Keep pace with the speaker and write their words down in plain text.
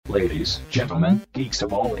Ladies, gentlemen, geeks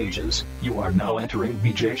of all ages, you are now entering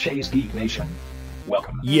BJ Shea's Geek Nation.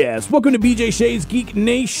 Welcome. Yes, welcome to BJ Shea's Geek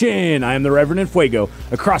Nation. I am the Reverend Fuego.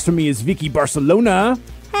 Across from me is Vicky Barcelona.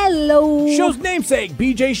 Hello. Show's namesake,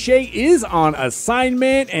 BJ Shea, is on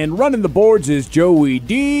assignment, and running the boards is Joey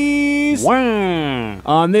D's. Wow.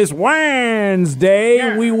 On this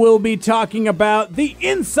Wednesday, we will be talking about The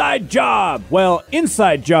Inside Job. Well,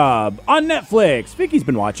 Inside Job on Netflix. Vicky's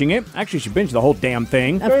been watching it. Actually, she binged the whole damn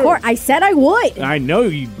thing. Of course, I said I would. I know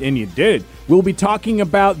you, and you did. We'll be talking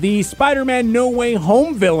about the Spider-Man No Way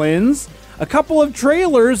Home villains, a couple of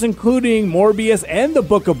trailers, including Morbius and the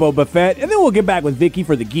Book of Boba Fett, and then we'll get back with Vicky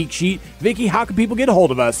for the Geek Sheet. Vicky, how can people get a hold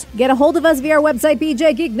of us? Get a hold of us via our website,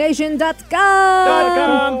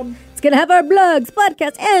 bjgeeknation.com. It's going to have our blogs,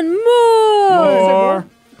 podcasts, and more.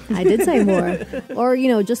 I did say more. Or,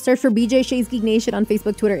 just search for BJ Shea's Geek Nation on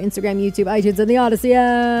Facebook, Twitter, Instagram, YouTube, iTunes, and the Odyssey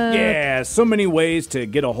app. Yeah, so many ways to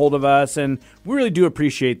get a hold of us, and we really do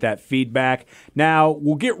appreciate that feedback. Now,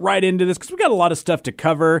 we'll get right into this because we got a lot of stuff to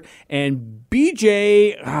cover, and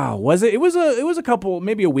BJ, was it? It was a couple,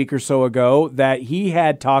 maybe a week or so ago that he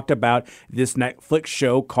had talked about this Netflix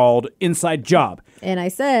show called Inside Job. And I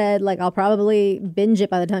said, I'll probably binge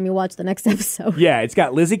it by the time you watch the next episode. Yeah, it's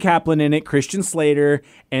got Lizzie Kaplan in it, Christian Slater,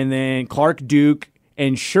 and then Clark Duke.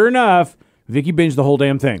 And sure enough, Vicky binged the whole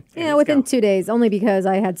damn thing. Yeah, within 2 days, only because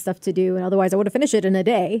I had stuff to do, and otherwise I would have finished it in a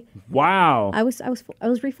day. Wow. I was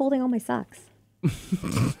refolding all my socks.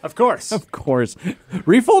 Of course.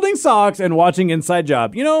 Refolding socks and watching Inside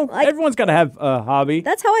Job. Everyone's got to have a hobby.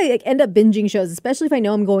 That's how I end up binging shows, especially if I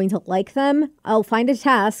know I'm going to like them. I'll find a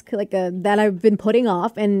task that I've been putting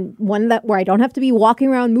off, and one where I don't have to be walking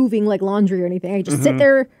around moving like laundry or anything. I just sit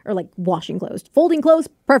there, or washing clothes, folding clothes,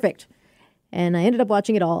 perfect. And I ended up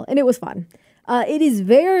watching it all, and it was fun. It is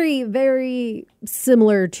very, very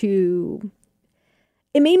similar to...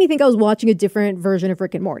 It made me think I was watching a different version of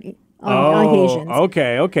Rick and Morty. On occasions.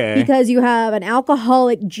 Okay. Because you have an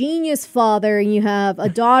alcoholic genius father, and you have a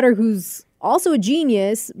daughter who's also a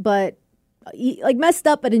genius, but messed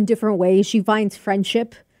up, but in different ways. She finds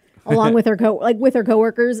friendship along with her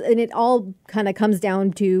coworkers, and it all kind of comes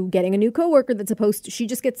down to getting a new coworker that's she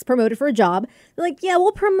just gets promoted for a job. They're like, yeah,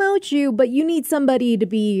 we'll promote you, but you need somebody to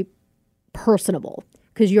be personable.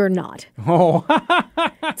 Because you're not. Oh.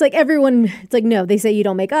 It's no, they say you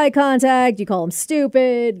don't make eye contact, you call them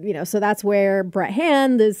stupid, so that's where Brett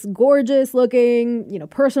Hand, this gorgeous looking,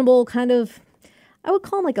 personable kind of, I would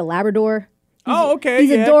call him like a Labrador. Okay.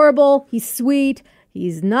 He's adorable, he's sweet,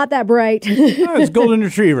 he's not that bright. It's Golden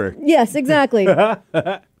Retriever. Yes, exactly.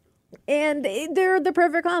 And they're the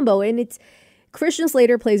perfect combo, and it's, Christian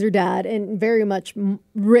Slater plays her dad, and very much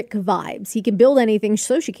Rick vibes. He can build anything,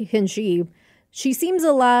 so She seems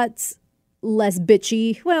a lot less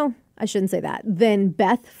bitchy, well, I shouldn't say that, than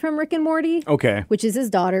Beth from Rick and Morty. Okay. Which is his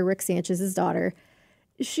daughter, Rick Sanchez's daughter.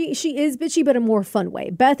 She is bitchy, but in a more fun way.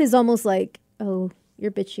 Beth is almost like, oh,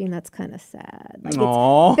 you're bitchy and that's kind of sad. It's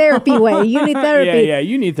therapy way. You need therapy. Yeah,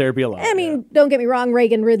 you need therapy a lot. I mean, don't get me wrong,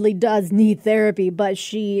 Reagan Ridley does need therapy, but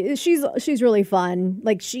she's really fun.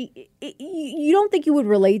 You don't think you would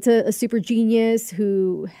relate to a super genius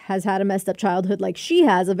who has had a messed up childhood like she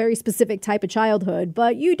has, a very specific type of childhood,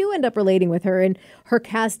 but you do end up relating with her and her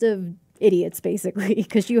cast of idiots, basically,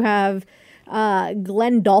 because you have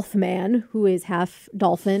Glenn Dolphman, who is half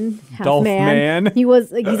dolphin, half man.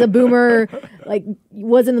 He's a boomer,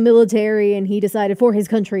 was in the military, and he decided for his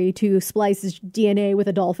country to splice his DNA with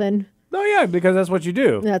a dolphin. Oh, yeah, because that's what you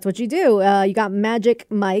do. That's what you do. You got Magic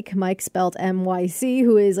Mike spelled MYC,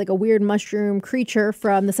 who is like a weird mushroom creature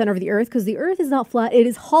from the center of the earth, because the earth is not flat, it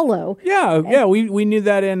is hollow. Yeah, we knew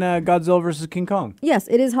that in Godzilla vs. King Kong. Yes,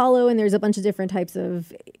 it is hollow, and there's a bunch of different types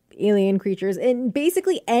of alien creatures. And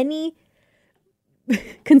basically any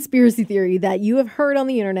conspiracy theory that you have heard on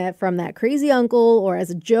the internet from that crazy uncle or as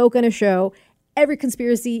a joke on a show, every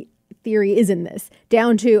conspiracy theory is in this.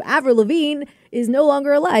 Down to Avril Lavigne is no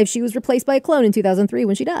longer alive. She was replaced by a clone in 2003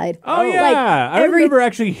 when she died. Oh, yeah. I remember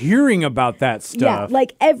actually hearing about that stuff.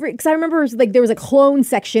 Yeah, because I remember there was a clone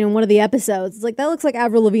section in one of the episodes. It's that looks like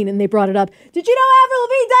Avril Lavigne, and they brought it up. Did you know Avril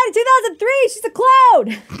Lavigne died in 2003? She's a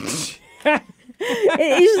clone!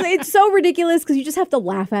 It's so ridiculous because you just have to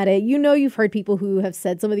laugh at it. You've heard people who have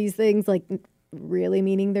said some of these things really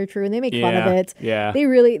meaning they're true, and they make fun of it. Yeah.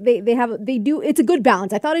 They do. It's a good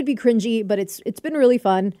balance. I thought it'd be cringy, but it's been really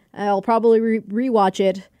fun. I'll probably rewatch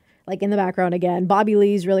it in the background again. Bobby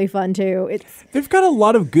Lee's really fun too. They've got a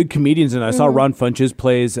lot of good comedians in it. I saw Ron Funches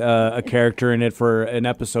plays a character in it for an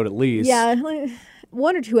episode at least. Yeah.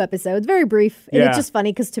 1 or 2 episodes, very brief. And Yeah. it's just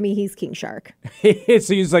funny because to me, he's King Shark.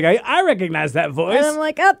 So he's like, I recognize that voice. And I'm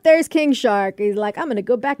like, there's King Shark. He's like, I'm going to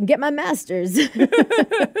go back and get my masters.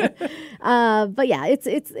 But yeah,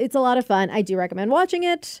 it's a lot of fun. I do recommend watching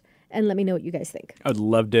it. And let me know what you guys think. I'd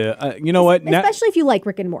love to. You know what? Especially if you like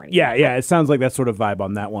Rick and Morty. Yeah. It sounds like that sort of vibe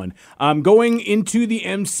on that one. Going into the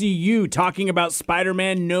MCU, talking about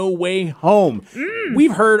Spider-Man No Way Home.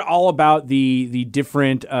 We've heard all about the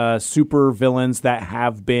different super villains that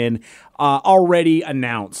have been already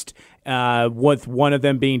announced. With one of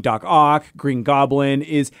them being Doc Ock, Green Goblin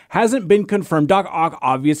hasn't been confirmed. Doc Ock,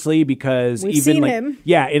 obviously, because We've even seen like him.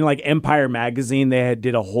 in like Empire magazine, they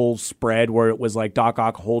did a whole spread where it was like Doc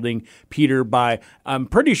Ock holding Peter by. I'm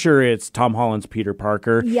pretty sure it's Tom Holland's Peter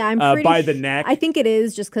Parker. Yeah, I'm pretty by the neck. I think it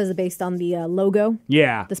is just because based on the logo.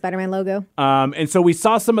 Yeah, the Spider-Man logo. And so we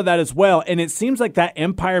saw some of that as well, and it seems like that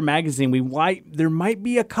Empire magazine. There might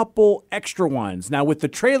be a couple extra ones. Now with the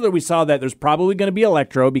trailer, we saw that there's probably going to be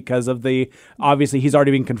Electro because of obviously he's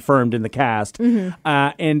already been confirmed in the cast.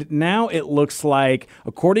 And now it looks like,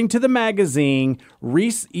 according to the magazine,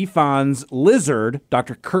 Rhys Ifans' Lizard,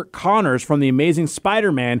 Dr. Kirk Connors from The Amazing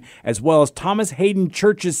Spider-Man, as well as Thomas Hayden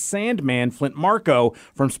Church's Sandman, Flint Marko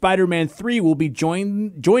from Spider-Man 3 will be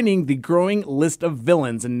joining the growing list of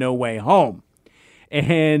villains in No Way Home.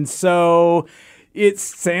 And so it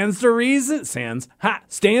stands to reason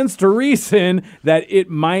that it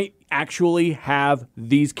might actually have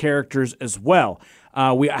these characters as well.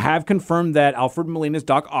 We have confirmed that Alfred Molina's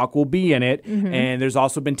Doc Ock will be in it, and there's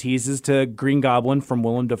also been teases to Green Goblin from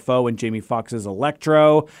Willem Dafoe and Jamie Foxx's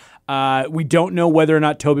Electro. We don't know whether or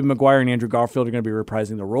not Tobey Maguire and Andrew Garfield are going to be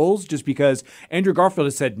reprising the roles, just because Andrew Garfield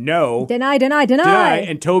has said no. Deny.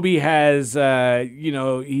 And Tobey has,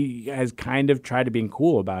 he has kind of tried to be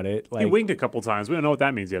cool about it. He winked a couple times. We don't know what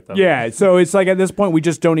that means yet, though. Yeah, so it's like at this point, we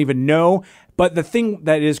just don't even know. But the thing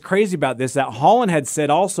that is crazy about this, that Holland had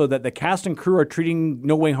said also that the cast and crew are treating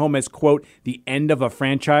No Way Home as, quote, the end of a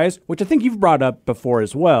franchise, which I think you've brought up before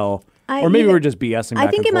as well. Or maybe we're just BSing back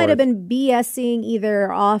I think and it might have forth. been BSing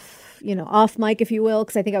either off mic, if you will,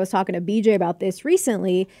 because I think I was talking to BJ about this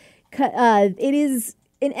recently. It is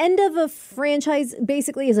an end of a franchise,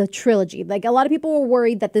 basically, is a trilogy. Like, a lot of people were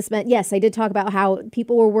worried that this meant, yes, I did talk about how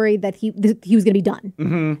people were worried that he was going to be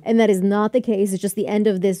done. And that is not the case. It's just the end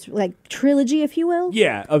of this, like, trilogy, if you will.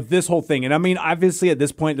 Yeah, of this whole thing. And I mean, obviously, at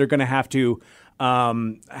this point, they're going to have to,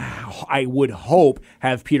 I would hope,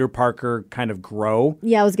 have Peter Parker kind of grow.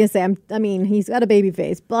 Yeah, I was going to say, he's got a baby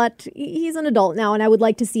face, but he's an adult now, and I would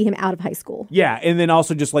like to see him out of high school. Yeah, and then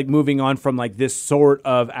also just like moving on from like this sort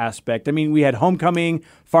of aspect. I mean, we had Homecoming,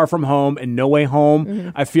 Far From Home, and No Way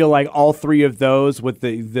Home. I feel like all three of those with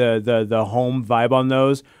the home vibe on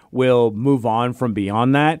those will move on from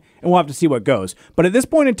beyond that, and we'll have to see what goes. But at this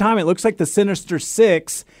point in time, it looks like the Sinister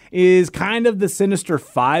Six is kind of the Sinister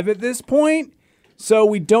Five at this point. So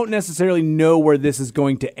we don't necessarily know where this is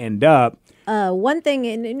going to end up. One thing,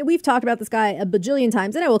 and we've talked about this guy a bajillion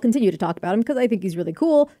times, and I will continue to talk about him because I think he's really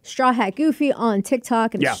cool. Straw Hat Goofy on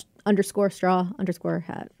TikTok and underscore straw underscore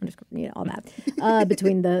hat underscore, all that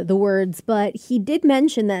between the words. But he did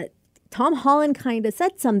mention that Tom Holland kind of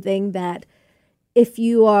said something that if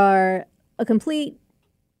you are a complete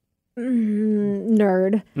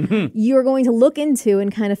nerd, you're going to look into and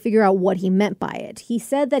kind of figure out what he meant by it. He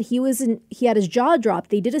said that he had his jaw dropped.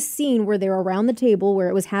 They did a scene where they were around the table where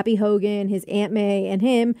it was Happy Hogan, his Aunt May, and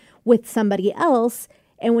him with somebody else.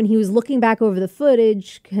 And when he was looking back over the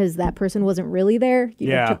footage, because that person wasn't really there,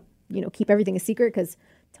 keep everything a secret because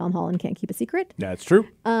Tom Holland can't keep a secret. That's true.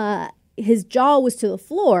 His jaw was to the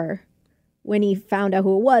floor when he found out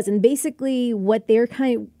who it was. And basically what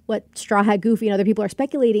Straw Hat Goofy and other people are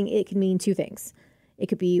speculating, it could mean two things. It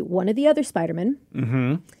could be one of the other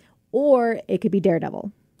Spider-Men, or it could be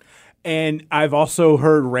Daredevil. And I've also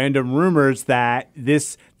heard random rumors that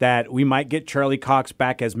we might get Charlie Cox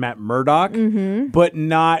back as Matt Murdock, but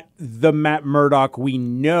not the Matt Murdock we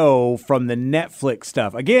know from the Netflix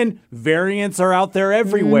stuff. Again, variants are out there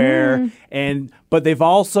everywhere, but they've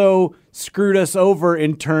also screwed us over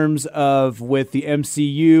in terms of with the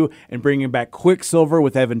MCU and bringing back Quicksilver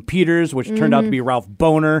with Evan Peters, which turned out to be Ralph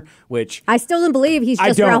Boner, which I still don't believe he's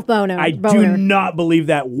just Ralph Boner. I do not believe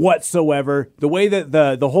that whatsoever. The way that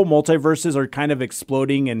the whole multiverses are kind of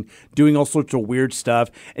exploding and doing all sorts of weird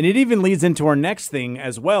stuff. And it even leads into our next thing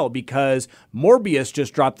as well, because Morbius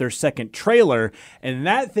just dropped their second trailer, and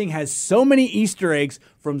that thing has so many Easter eggs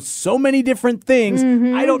from so many different things.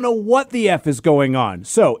 I don't know what the F is going on.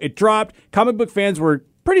 So it dropped. Comic book fans were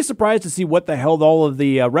pretty surprised to see what the hell all of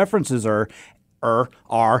the references are.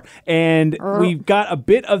 and we've got a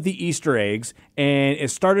bit of the Easter eggs, and it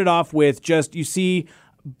started off with just, you see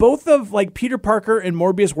both of like Peter Parker and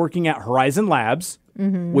Morbius working at Horizon Labs,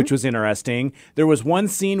 which was interesting. There was one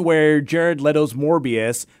scene where Jared Leto's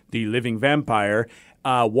Morbius, the living vampire,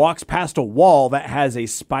 walks past a wall that has a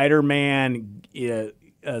Spider-Man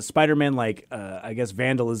like I guess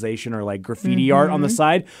vandalization or like graffiti art on the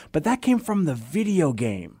side, but that came from the video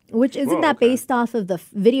game. Which isn't that based off of the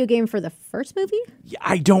video game for the first movie?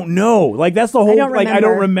 I don't know. Like that's the whole. I don't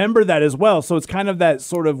remember remember that as well. So it's kind of that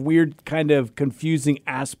sort of weird, kind of confusing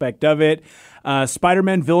aspect of it.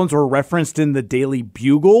 Spider-Man villains were referenced in the Daily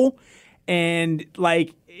Bugle, and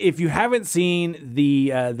like, if you haven't seen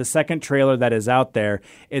the second trailer that is out there,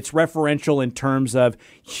 it's referential in terms of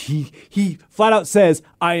he flat out says,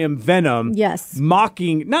 "I am Venom." Yes.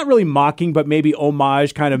 Mocking, not really mocking, but maybe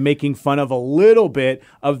homage, kind of making fun of a little bit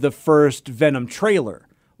of the first Venom trailer,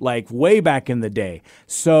 like way back in the day.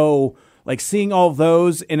 So, like, seeing all of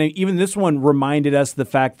those, and even this one reminded us the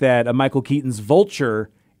fact that Michael Keaton's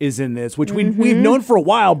Vulture is in this, which we've known for a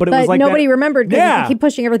while, but it was like nobody remembered because yeah. you keep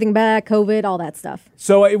pushing everything back, COVID, all that stuff.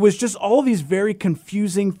 So it was just all these very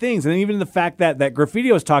confusing things. And even the fact that graffiti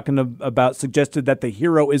I was talking about suggested that the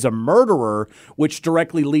hero is a murderer, which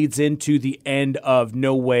directly leads into the end of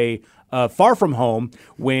No Way Far From Home,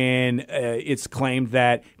 when it's claimed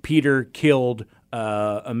that Peter killed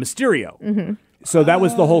a Mysterio. So that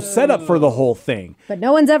was the whole setup for the whole thing. But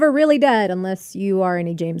no one's ever really dead unless you are in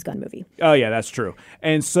a James Gunn movie. Oh, yeah, that's true.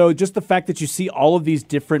 And so just the fact that you see all of these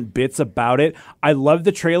different bits about it, I loved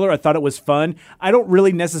the trailer. I thought it was fun. I don't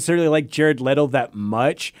really necessarily like Jared Leto that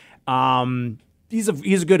much. He's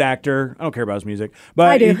a good actor. I don't care about his music. But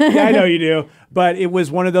I do. Yeah, I know you do. But it was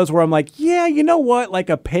one of those where I'm like, yeah, you know what? Like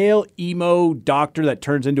a pale emo doctor that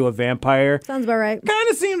turns into a vampire. Sounds about right. Kind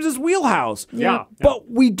of seems his wheelhouse. Yeah. But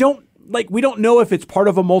we don't know if it's part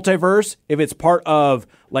of a multiverse, if it's part of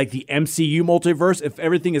like the MCU multiverse, if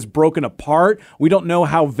everything is broken apart. We don't know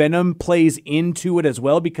how Venom plays into it as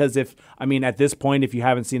well, because at this point, if you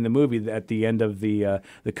haven't seen the movie, at the end of the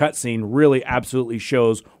cutscene really absolutely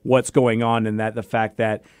shows what's going on, and that the fact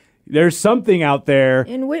that there's something out there.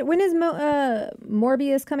 And when is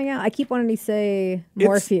Morbius coming out? I keep wanting to say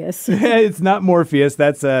Morpheus. It's not Morpheus.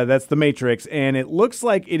 That's the Matrix, and it looks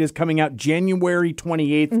like it is coming out January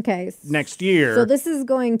 28th next year. So this is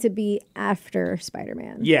going to be after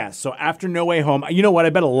Spider-Man. Yeah. So after No Way Home, you know what?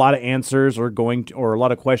 I bet a lot of answers are or a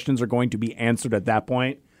lot of questions are going to be answered at that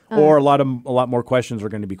point, or a lot more questions are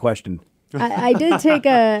going to be questioned. I did take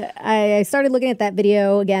I started looking at that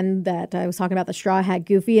video again that I was talking about, the Straw Hat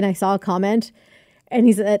Goofy, and I saw a comment, and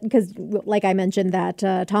he said, because like I mentioned that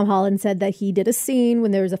Tom Holland said that he did a scene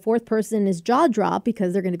when there was a fourth person, his jaw dropped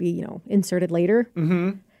because they're going to be, inserted later.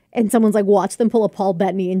 Mm-hmm. And someone's like, watch them pull a Paul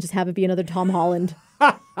Bettany and just have it be another Tom Holland.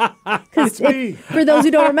 Because for those who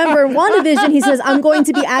don't remember, in WandaVision, he says, I'm going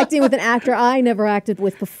to be acting with an actor I never acted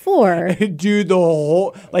with before. Dude,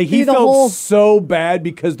 he felt so bad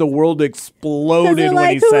because the world exploded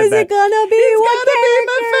when he said that. Who is it gonna be? It's gonna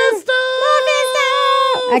be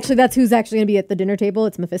Mephisto! Actually, that's who's actually gonna be at the dinner table.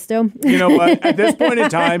 It's Mephisto. You know what? At this point in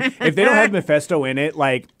time, if they don't have Mephisto in it,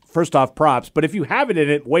 like, first off, props. But if you have it in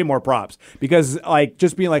it, way more props. Because, like,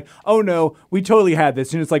 just being like, oh, no, we totally had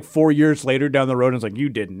this. And it's like 4 years later down the road, and it's like, you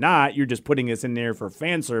did not. You're just putting this in there for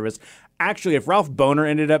fan service. Actually, if Ralph Boner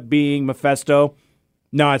ended up being Mephisto,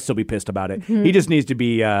 no, I'd still be pissed about it. Mm-hmm. He just needs to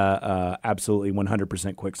be absolutely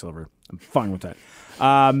 100% Quicksilver. I'm fine with that.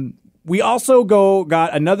 We also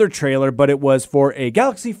got another trailer, but it was for a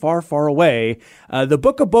galaxy far, far away. The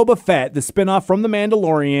Book of Boba Fett, the spinoff from The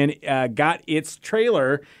Mandalorian, got its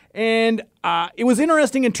trailer. And it was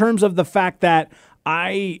interesting in terms of the fact that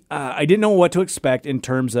I didn't know what to expect in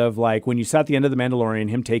terms of, like, when you saw at the end of The Mandalorian,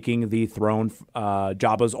 him taking the throne,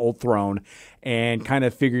 Jabba's old throne, and kind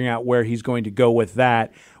of figuring out where he's going to go with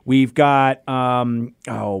that. We've got,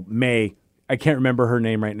 May. I can't remember her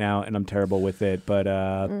name right now, and I'm terrible with it. But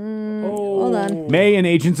hold on, May in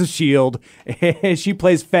Agents of S.H.I.E.L.D. She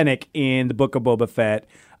plays Fennec in the Book of Boba Fett,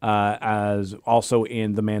 as also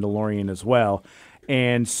in The Mandalorian as well.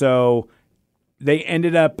 And so they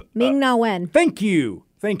ended up Ming-Na Wen. Thank you.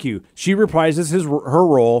 She reprises her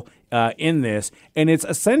role in this, and it's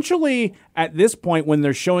essentially at this point when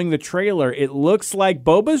they're showing the trailer, it looks like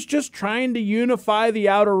Boba's just trying to unify the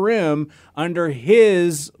Outer Rim under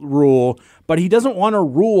his rule. but he doesn't want to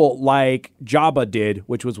rule like Jabba did,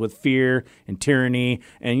 which was with fear and tyranny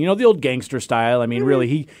and, the old gangster style. I mean,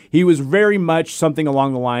 really, he was very much something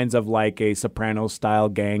along the lines of like a Sopranos-style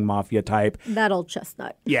gang mafia type. That old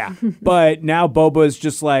chestnut. Yeah. But now Boba is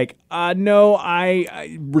just like, no,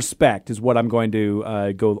 I respect is what I'm going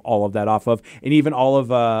to go all of that off of. And even all of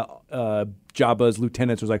Jabba's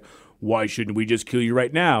lieutenants was like, why shouldn't we just kill you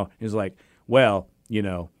right now? He's like, well,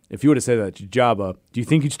 if you would have said that to Jabba, do you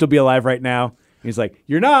think he'd still be alive right now? He's like,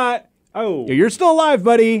 you're not. Oh. You're still alive,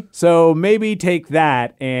 buddy. So maybe take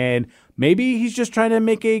that, and maybe he's just trying to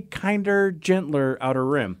make a kinder, gentler outer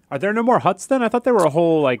rim. Are there no more huts then? I thought there were a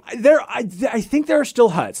whole, like... I think there are still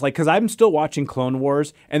huts, because I'm still watching Clone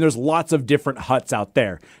Wars, and there's lots of different huts out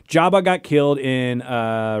there. Jabba got killed in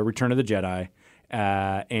Return of the Jedi.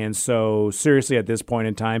 And so, seriously, at this point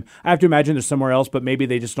in time, I have to imagine there's somewhere else, but maybe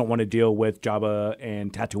they just don't want to deal with Jabba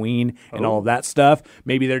and Tatooine and all of that stuff.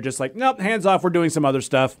 Maybe they're just like, nope, hands off, we're doing some other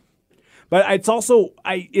stuff. But it's also,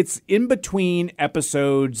 it's in between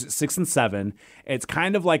episodes 6 and 7. It's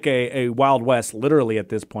kind of like a Wild West, literally, at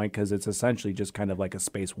this point, because it's essentially just kind of like a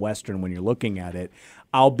space Western when you're looking at it.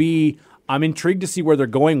 I'm intrigued to see where they're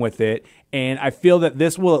going with it, and I feel that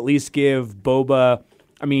this will at least give Boba...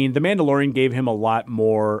 I mean, The Mandalorian gave him a lot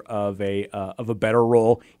more of a better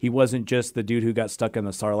role. He wasn't just the dude who got stuck in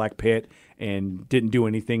the Sarlacc pit and didn't do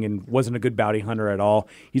anything and wasn't a good bounty hunter at all.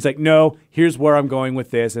 He's like, no, here's where I'm going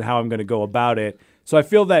with this and how I'm going to go about it. So I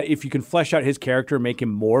feel that if you can flesh out his character, make him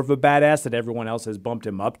more of a badass that everyone else has bumped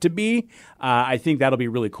him up to be, I think that'll be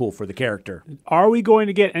really cool for the character. Are we going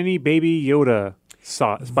to get any Baby Yoda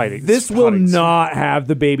fighting? This will not have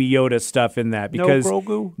the Baby Yoda stuff in that because no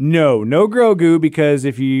Grogu. No Grogu, because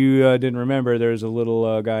if you didn't remember, there's a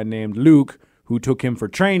little guy named Luke who took him for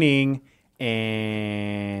training,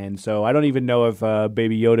 and so I don't even know if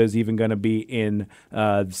Baby Yoda is even going to be in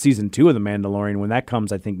season 2 of The Mandalorian when that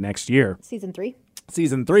comes. I think next year. Season 3.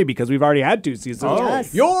 Season 3, because we've already had 2 seasons. Oh.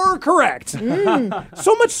 Yes. You're correct.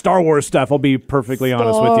 So much Star Wars stuff, I'll be perfectly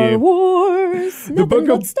honest with you. Star Wars. The Book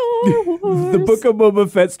of Star Wars. The Book of Boba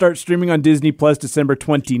Fett starts streaming on Disney Plus December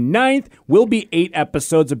 29th. Will be 8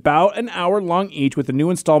 episodes, about an hour long each, with a new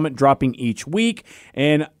installment dropping each week.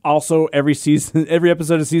 And also every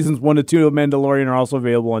episode of seasons 1 to 2 of Mandalorian are also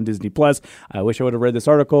available on Disney Plus. I wish I would have read this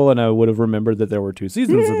article and I would have remembered that there were 2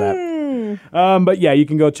 seasons of that. But yeah, you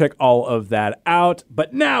can go check all of that out.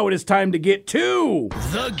 But now it is time to get to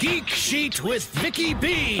The Geek Sheet with Vicky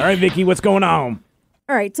B. All right, Vicky, what's going on?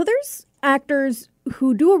 All right, so there's actors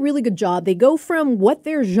who do a really good job. They go from what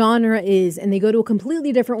their genre is and they go to a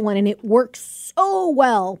completely different one, and it works so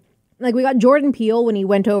well. Like, we got Jordan Peele when he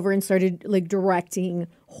went over and started like directing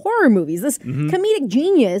horror movies. This comedic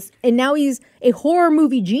genius, and now he's a horror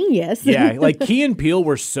movie genius. Yeah, like Key and Peele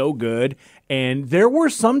were so good. And there were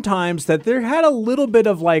some times that there had a little bit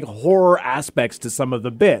of like horror aspects to some of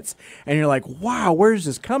the bits. And you're like, wow, where's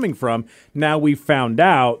this coming from? Now we found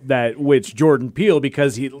out that it's Jordan Peele,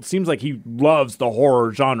 because he seems like he loves the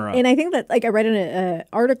horror genre. And I think that, like, I read in an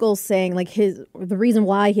article saying like the reason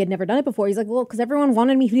why he had never done it before. He's like, well, because everyone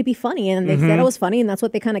wanted me to be funny, and they said I was funny, and that's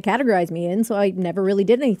what they kind of categorized me in. So I never really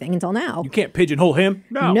did anything until now. You can't pigeonhole him.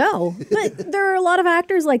 No. But there are a lot of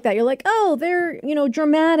actors like that. You're like, oh, they're,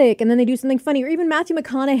 dramatic, and then they do something funny. Or even Matthew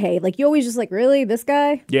McConaughey. Like, you always just like, really? This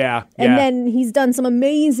guy? Yeah. And then he's done some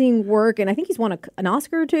amazing work, and I think he's won an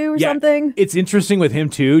Oscar or 2 or something. It's interesting with him,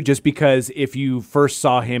 too, just because if you first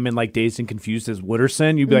saw him in, like, Dazed and Confused as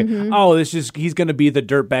Wooderson, you'd be like, oh, he's going to be the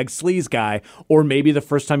dirtbag sleaze guy. Or maybe the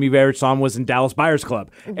first time you ever saw him was in Dallas Buyers Club.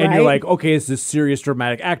 And you're like, okay, it's this serious,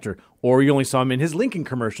 dramatic actor. Or you only saw him in his Lincoln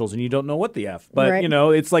commercials and you don't know what the F. But,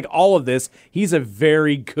 it's like all of this. He's a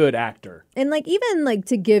very good actor. And, like, even, like,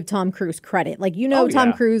 to give Tom Cruise credit. Like,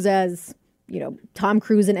 Tom Cruise as, Tom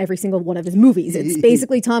Cruise in every single one of his movies. It's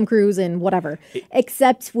basically Tom Cruise in whatever.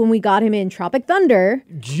 Except when we got him in Tropic Thunder.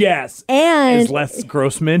 Yes. And as Les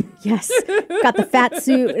Grossman. Yes. Got the fat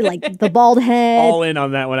suit, like, the bald head. All in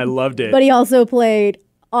on that one. I loved it. But he also played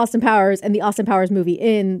Austin Powers and the Austin Powers movie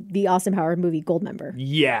in the Austin Powers movie Goldmember.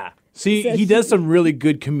 Yeah. See, he does some really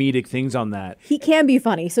good comedic things on that. He can be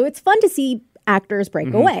funny, so it's fun to see actors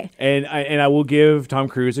break away. And I will give Tom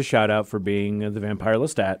Cruise a shout out for being the vampire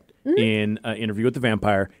Lestat in Interview with the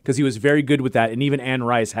Vampire, because he was very good with that. And even Anne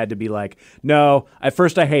Rice had to be like, no, at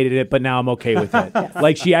first I hated it, but now I'm okay with it. Yes.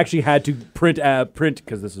 Like, she actually had to print,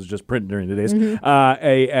 because this was just print during the days,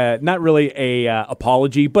 not really a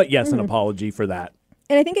apology, but yes, an apology for that.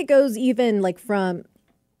 And I think it goes even like from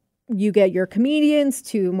you get your comedians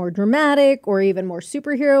to more dramatic or even more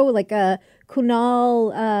superhero, like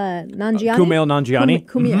Kunal Nanjiani. Kumail Nanjiani.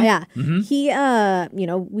 Yeah. He,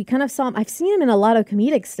 we kind of saw him. I've seen him in a lot of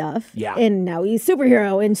comedic stuff. Yeah. And now he's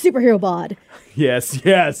superhero in Superhero Bod. Yes.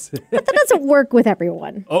 But that doesn't work with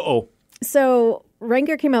everyone. Uh-oh. So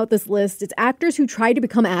Ranker came out with this list. It's actors who tried to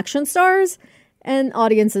become action stars, and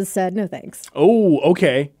audiences said no thanks. Oh,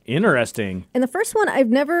 okay. Interesting. And the first one, I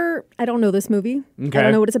don't know this movie. Okay. I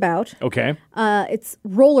don't know what it's about. Okay. It's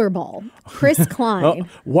Rollerball. Chris Klein.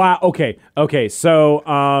 Wow. Okay.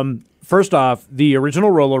 So, first off, the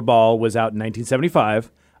original Rollerball was out in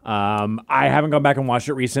 1975. I haven't gone back and watched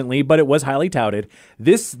it recently, but it was highly touted.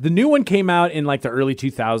 The new one came out in like the early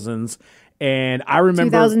 2000s. And I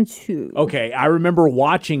remember 2002. Okay, I remember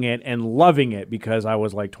watching it and loving it because I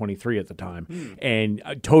was like 23 at the time, and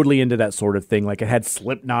totally into that sort of thing. Like it had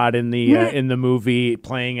Slipknot in the movie,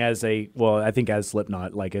 playing as I think as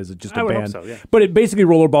Slipknot, like as just a band. Hope so, yeah. But it basically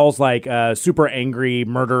Rollerball's like super angry,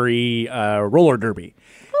 murdery roller derby.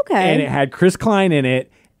 Okay. And it had Chris Klein in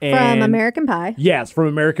it. And From American Pie. Yes, from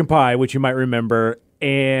American Pie, which you might remember.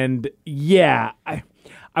 And yeah,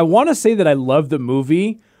 I want to say that I love the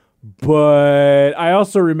movie. But I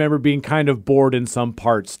also remember being kind of bored in some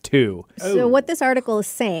parts, too. So what this article is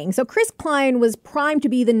saying, so Chris Klein was primed to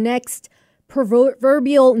be the next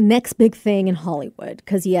proverbial next big thing in Hollywood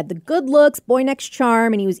because he had the good looks, boy next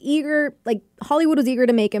charm, and he was eager, like Hollywood was eager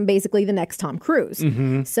to make him basically the next Tom Cruise.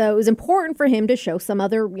 So it was important for him to show some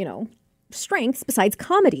other, strengths besides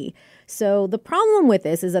comedy. So the problem with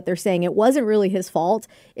this is that they're saying it wasn't really his fault.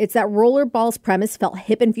 It's that Rollerball's premise felt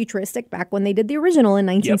hip and futuristic back when they did the original in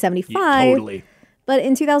 1975. Yep, totally. But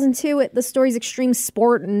in 2002, the story's extreme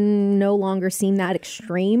sport no longer seemed that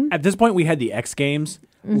extreme. At this point, we had the X Games.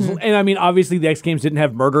 And I mean, obviously, the X Games didn't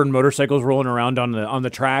have murder and motorcycles rolling around on the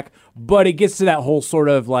track, but it gets to that whole sort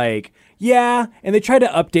of like, yeah, and they try to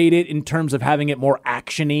update it in terms of having it more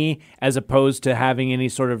action-y as opposed to having any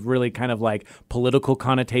sort of really kind of like political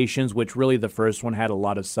connotations, which really the first one had a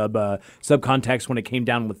lot of subcontext when it came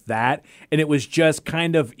down with that. And it was just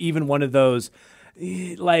kind of even one of those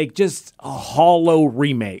like just hollow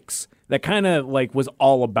remakes that kind of like was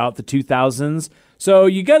all about the 2000s. So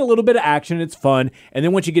you get a little bit of action, it's fun, and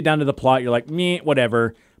then once you get down to the plot, you're like, meh,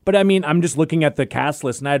 whatever. But I mean, I'm just looking at the cast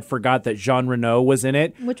list, and I had forgot that Jean Reno was in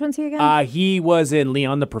it. Which one's he again? He was in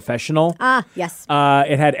Leon the Professional. Ah, yes.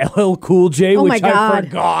 It had LL Cool J, Oh my which God. I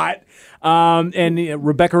forgot. And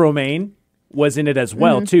Rebecca Romaine was in it as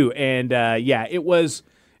well, too. And yeah, it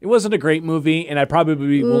wasn't a great movie, and I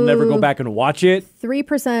probably will never go back and watch it.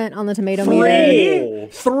 3% on the tomato meter.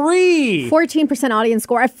 14% audience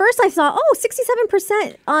score. At first I thought,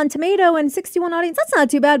 67% on tomato and 61 audience. That's not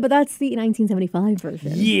too bad, but that's the 1975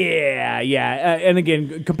 version. Yeah. And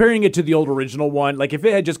again, comparing it to the old original one, like if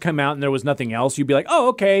it had just come out and there was nothing else, you'd be like, oh,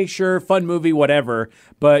 okay, sure, fun movie, whatever.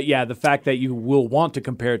 But yeah, the fact that you will want to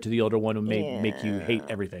compare it to the older one will make you hate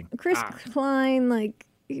everything. Chris Klein,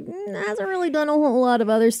 he hasn't really done a whole lot of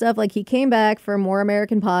other stuff. Like, he came back for more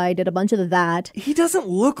American Pie, did a bunch of that. He doesn't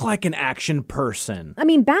look like an action person. I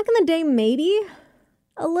mean, back in the day, maybe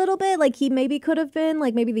a little bit. Like, he maybe could have been,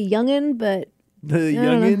 like, maybe the youngin', but... The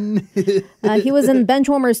youngin'? He was in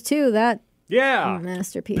Benchwarmers, too. That yeah.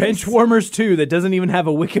 masterpiece. Benchwarmers 2 that doesn't even have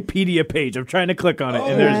a Wikipedia page. I'm trying to click on it,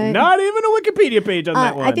 and there's not even a Wikipedia page on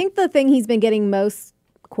that one. I think the thing he's been getting most...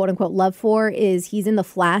 quote-unquote love for is he's in The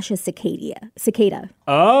Flash as Cicada.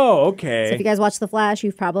 Oh, okay. So if you guys watch The Flash,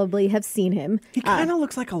 you probably have seen him. He kind of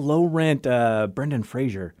looks like a low-rent Brendan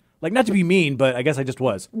Fraser. Like, not to be mean, but I guess I just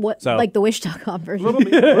was. What? So. Like the Wish.com version.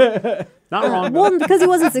 Not wrong. Well, because he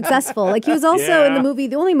wasn't successful. Like, he was also in the movie,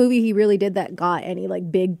 the only movie he really did that got any, like,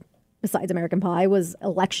 big, besides American Pie, was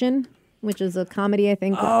Election, which is a comedy, I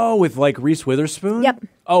think. Oh, with, like, Reese Witherspoon? Yep.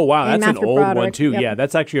 Oh, wow, And that's an Matthew old one, Broderick. too. Yep. Yeah,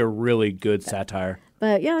 that's actually a really good satire.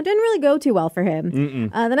 But yeah, it didn't really go too well for him.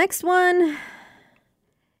 The next one,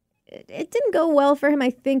 it didn't go well for him. I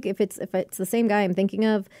think if it's the same guy I'm thinking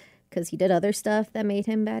of, because he did other stuff that made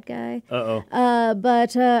him bad guy.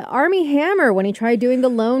 But Armie Hammer, when he tried doing the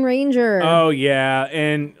Lone Ranger. Oh yeah,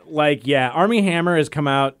 and Armie Hammer has come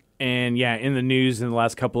out and in the news in the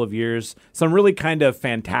last couple of years, some really kind of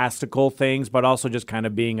fantastical things, but also just kind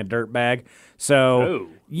of being a dirtbag. So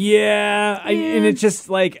and it's just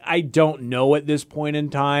like I don't know at this point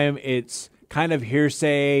in time. It's kind of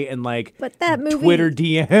hearsay and like but that movie, Twitter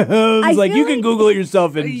DMs. Like you can Google it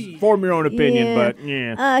yourself and form your own opinion. But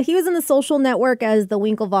he was in The Social Network as the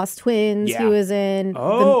Winklevoss twins. Yeah. He was in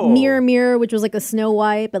the Mirror, which was like a Snow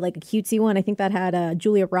White, but like a cutesy one. I think that had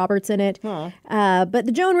Julia Roberts in it. But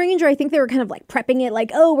the Joan Ranger, I think they were kind of like prepping it,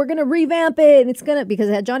 like, oh, we're gonna revamp it, and it's gonna because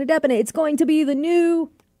it had Johnny Depp in it. It's going to be the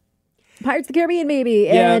new Pirates of the Caribbean, maybe.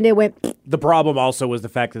 Yeah. And it went... The problem also was the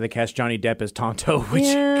fact that they cast Johnny Depp as Tonto, which,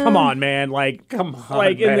 come on, man. Like, Come on,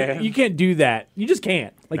 like man. you can't do that. You just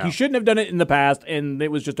can't. Like, No. you shouldn't have done it in the past, and it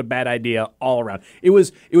was just a bad idea all around. It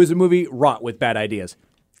was a movie wrought with bad ideas.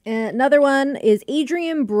 Another one is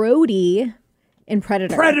Adrian Brody in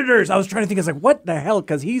Predator. Predators! I was trying to think, I was like, what the hell?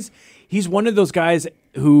 Because he's one of those guys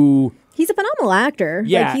who... He's a phenomenal actor.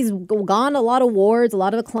 Yeah. Like, he's gone a lot of awards, a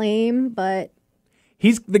lot of acclaim, but...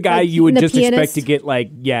 He's the guy Like, you would the just pianist. expect to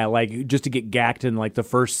get just to get gacked in like the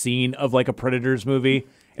first scene of like a Predators movie.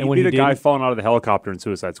 And He'd when be he the guy did, falling out of the helicopter in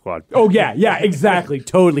Suicide Squad. oh yeah, exactly,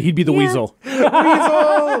 totally. He'd be the weasel.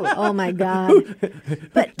 Oh, my God.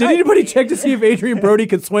 But Did anybody check to see if Adrian Brody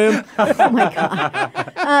could swim? oh, my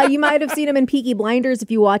God. You might have seen him in Peaky Blinders if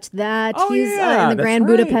you watched that. Oh, He's yeah, in the that's Grand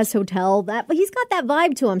right. Budapest Hotel. But he's got that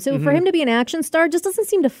vibe to him. So for him to be an action star just doesn't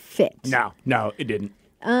seem to fit. No, it didn't.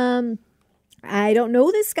 I don't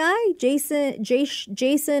know this guy. Is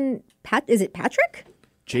it Patrick?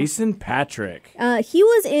 Jason Patrick. He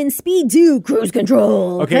was in Speed 2 Cruise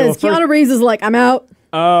Control. Okay, well, Because Keanu Reeves is like, I'm out.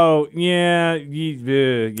 Oh yeah, know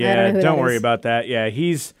who don't that worry is. about that. Yeah,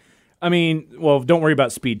 don't worry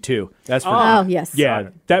about Speed 2. That's for Oh, yes. Yeah,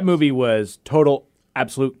 that movie was total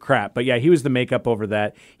absolute crap. But yeah, he was the makeup over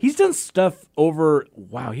that. He's done stuff over.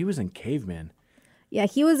 Wow, he was in Caveman. Yeah,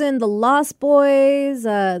 he was in The Lost Boys,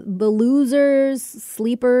 The Losers,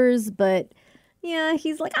 Sleepers, but yeah,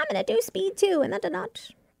 he's like, I'm going to do Speed 2, and that did not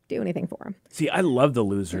do anything for him. See, I love The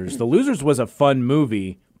Losers. The Losers was a fun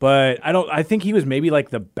movie, but I think he was maybe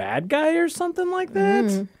like the bad guy or something like that.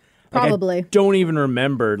 Like, Probably. I don't even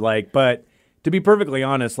remember. But to be perfectly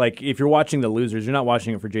honest, like if you're watching The Losers, you're not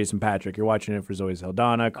watching it for Jason Patrick. You're watching it for Zoe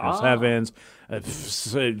Saldana, Chris Evans,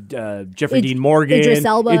 Jeffrey Dean Morgan,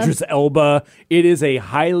 Idris Elba. It is a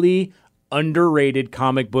highly underrated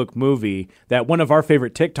comic book movie that one of our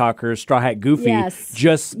favorite TikTokers, Straw Hat Goofy, Yes.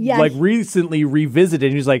 just Yeah. like recently revisited.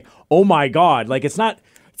 And he's like, oh my God, like it's not.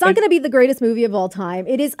 It's not going to be the greatest movie of all time.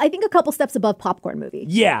 It is, I think, a couple steps above popcorn movie.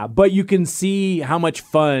 Yeah, but you can see how much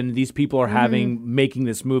fun these people are having making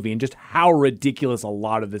this movie and just how ridiculous a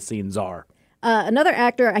lot of the scenes are. Another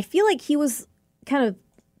actor, I feel like he was kind of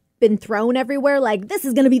been thrown everywhere. Like, this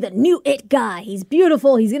is going to be the new it guy. He's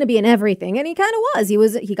beautiful. He's going to be in everything. And he kind of was.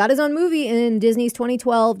 He got his own movie in Disney's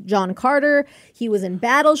 2012, John Carter. He was in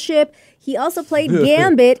Battleship. He also played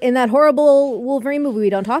Gambit in that horrible Wolverine movie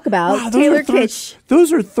we don't talk about, Wow, Taylor Kitsch.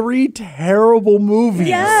 Those are three terrible movies.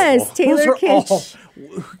 Yes, Taylor Those are all- Kitsch.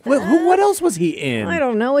 What else was he in? I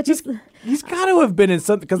don't know. It's just... He's got to have been in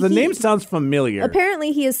something because the name sounds familiar.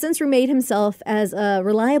 Apparently, he has since remade himself as a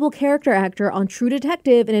reliable character actor on True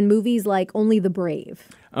Detective and in movies like Only the Brave.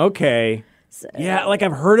 Okay. Yeah, like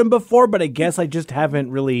I've heard him before, but I guess I just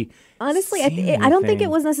haven't really. Honestly, seen I don't think anything.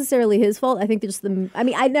 it was necessarily his fault. I think just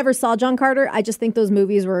I never saw John Carter. I just think those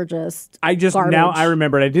movies were just garbage. Now I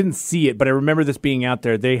remember it. I didn't see it, but I remember this being out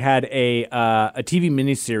there. They had a TV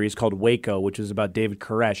miniseries called Waco, which was about David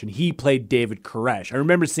Koresh, and he played David Koresh. I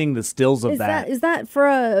remember seeing the stills of that. Is that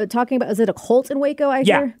for talking about? Is it a cult in Waco? I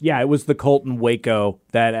hear. Yeah, it was the cult in Waco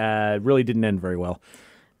that really didn't end very well.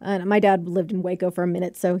 My dad lived in Waco for a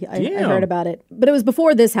minute, so I Damn. heard about it. But it was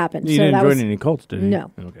before this happened. You so didn't that join was, any cults, did you? No.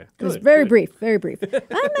 Okay. It was very brief, very brief.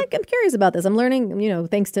 I'm curious about this. I'm learning,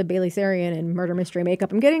 thanks to Bailey Sarian and Murder Mystery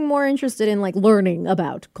Makeup, I'm getting more interested in like learning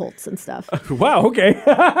about cults and stuff. Wow. Okay.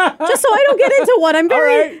 Just so I don't get into one. I'm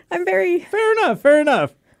very Fair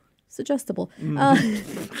enough. suggestible.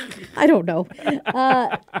 I don't know.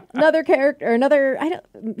 Another character,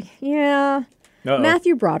 Uh-oh.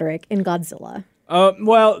 Matthew Broderick in Godzilla.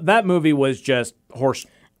 Well, that movie was just horse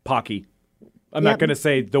pocky. I'm not Yep. going to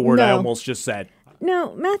say the word I No. almost just said.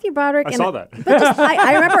 No, Matthew Broderick. I saw that. But just,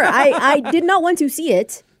 I remember I did not want to see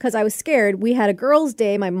it because I was scared. We had a girls'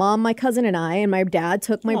 day, my mom, my cousin, and I, and my dad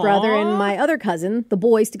took my brother and my other cousin, the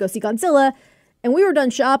boys, to go see Godzilla. And we were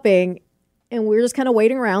done shopping, and we were just kind of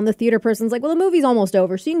waiting around. The theater person's like, well, the movie's almost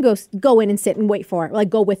over, so you can go in and sit and wait for it. Like,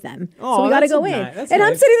 go with them. So we got to that's go a in. that's And I'm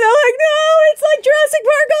nice. sitting there like, no, it's like Jurassic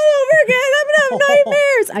Park all over again. I'm going to have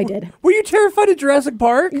nightmares. I did. Were you terrified of Jurassic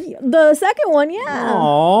Park? The second one, yeah.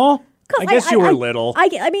 Aw. I guess you were little.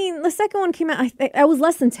 I mean, the second one came out, I was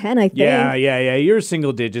less than 10, I think. Yeah. You're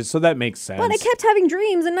single digits, so that makes sense. But I kept having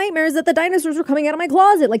dreams and nightmares that the dinosaurs were coming out of my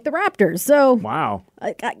closet, like the raptors. So Wow.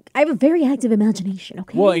 I have a very active imagination,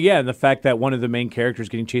 okay? Well, yeah, and the fact that one of the main characters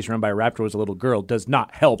getting chased around by a raptor was a little girl does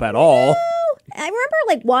not help at all. I remember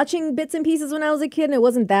like watching bits and pieces when I was a kid, and it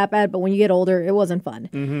wasn't that bad. But when you get older, it wasn't fun.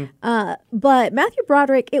 Mm-hmm. But Matthew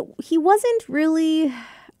Broderick, he wasn't really.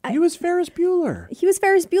 He was Ferris Bueller. He was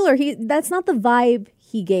Ferris Bueller. That's not the vibe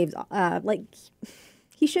he gave.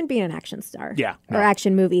 he shouldn't be an action star. Yeah, Or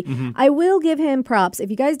action movie. I will give him props. If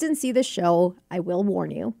you guys didn't see this show, I will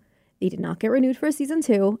warn you. They did not get renewed for a season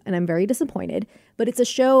 2, and I'm very disappointed. But it's a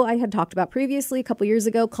show I had talked about previously a couple years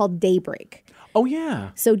ago called Daybreak. Oh,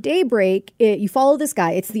 yeah. So Daybreak, you follow this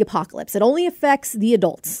guy. It's the apocalypse. It only affects the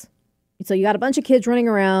adults. So you got a bunch of kids running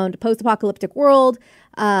around, post-apocalyptic world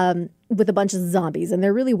with a bunch of zombies, and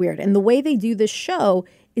they're really weird. And the way they do this show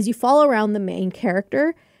is you follow around the main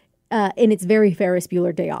character, and it's very Ferris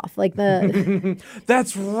Bueller Day Off. Like the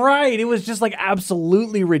That's right. It was just like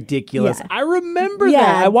absolutely ridiculous. Yeah. I remember Yeah.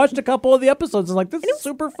 that. I watched a couple of the episodes and like, this is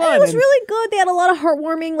super fun. It was And- really good. They had a lot of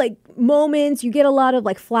heartwarming like moments. You get a lot of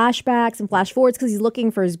like flashbacks and flash forwards because he's looking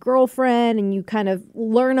for his girlfriend, and you kind of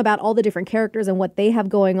learn about all the different characters and what they have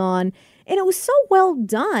going on. And it was so well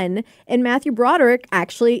done. And Matthew Broderick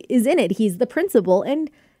actually is in it. He's the principal. And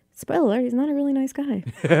spoiler alert, he's not a really nice guy.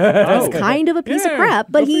 He's kind of a piece of crap.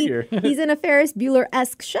 But he's in a Ferris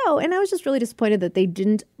Bueller-esque show. And I was just really disappointed that they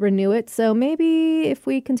didn't renew it. So maybe if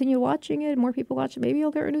we continue watching it, more people watch it, maybe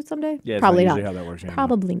it'll get renewed someday. Yeah, it's Probably not not. usually how that works, yeah.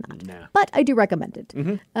 Probably not. But I do recommend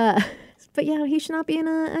it. But yeah, he should not be in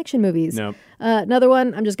action movies. No. Another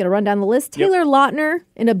one, I'm just going to run down the list. Taylor Lautner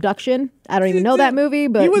in Abduction. I don't even know that movie,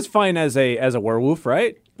 but He was fine as a werewolf,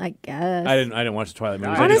 right? I guess. I didn't watch the Twilight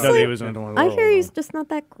movies. I just know that Honestly, he was in one of the I hear werewolf. he's just not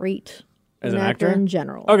that great As an an actor actor? in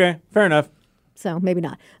general. Okay, fair enough. So maybe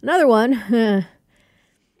not. Another one,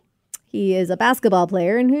 he is a basketball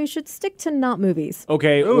player and who should stick to not movies.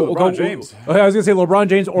 Okay. LeBron James. Okay, I was going to say LeBron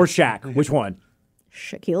James or Shaq. Which one?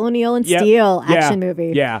 Shaquille O'Neal and Yep. Steel Yeah. action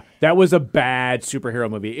movie. Yeah, that was a bad superhero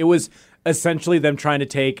movie. It was essentially them trying to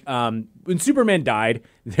take when Superman died,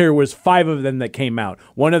 there was 5 of them that came out.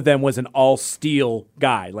 One of them was an all steel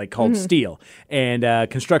guy, like called Steel, and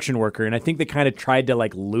construction worker. And I think they kind of tried to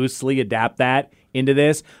like loosely adapt that into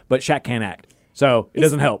this, but Shaq can't act, so it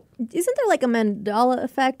doesn't help. Isn't there like a Mandela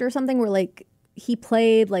effect or something where like he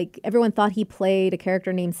played, like everyone thought he played a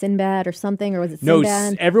character named Sinbad or something, or was it No,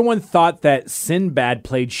 Sinbad? everyone thought that Sinbad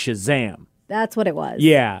played Shazam. That's what it was.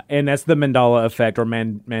 Yeah, and that's the Mandela effect or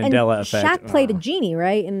And Mandela effect. Shaq played a genie,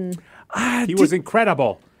 right? And He was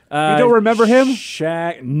incredible. You don't remember him?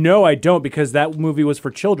 Shaq? No, I don't, because that movie was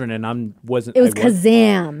for children, and wasn't. it was I wasn't-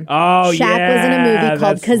 Kazam. Oh, Shaq was in a movie called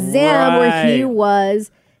that's Kazam where he right.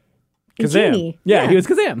 was a Kazam. genie. Yeah, he was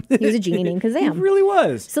Kazam. He was a genie named Kazam. He really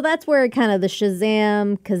was. So that's where kind of the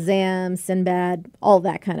Shazam, Kazam, Sinbad, all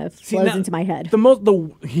that kind of flows now, into my head.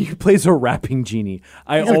 He plays a rapping genie.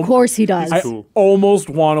 Of course he does. I almost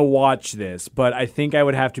want to watch this, but I think I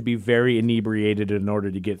would have to be very inebriated in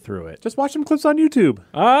order to get through it. Just watch some clips on YouTube.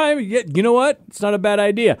 Yeah, you know what? It's not a bad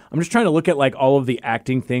idea. I'm just trying to look at like all of the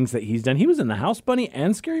acting things that he's done. He was in the House Bunny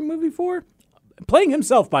and Scary Movie 4, playing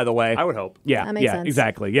himself, by the way. I would hope. Yeah, That makes yeah, sense.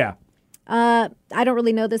 exactly. Yeah. I don't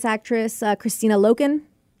really know this actress, Christina Loken.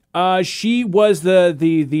 She was the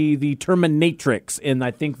Terminatrix in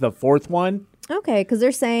I think the 4th one. Okay, because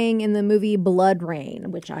they're saying in the movie Blood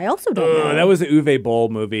Rain, which I also don't know. That was the Uwe Boll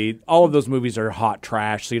movie. All of those movies are hot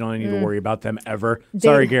trash, so you don't need to worry about them ever.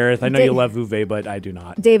 Sorry, Gareth. I know you love Uwe, but I do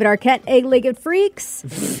not. David Arquette, Egg-Legged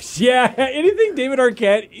Freaks. Yeah, anything David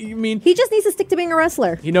Arquette. You mean He just needs to stick to being a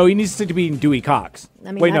wrestler. he needs to be Dewey Cox.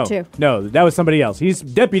 I mean, Wait, that no, too. no, that was somebody else. He's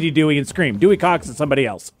Deputy Dewey in Scream. Dewey Cox is somebody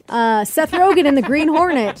else. Seth Rogen in The Green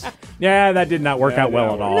Hornet. Yeah, that did not work out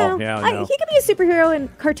well at No, all. Yeah, no. he could be a superhero in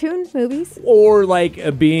cartoon movies. Or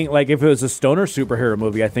like being like if it was a stoner superhero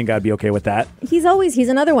movie, I think I'd be okay with that. He's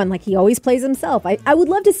another one. Like he always plays himself. I would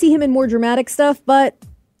love to see him in more dramatic stuff, but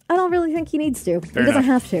I don't really think he needs to. He doesn't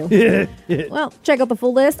have to. Well, check out the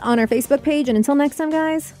full list on our Facebook page. And until next time,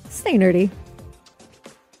 guys, stay nerdy.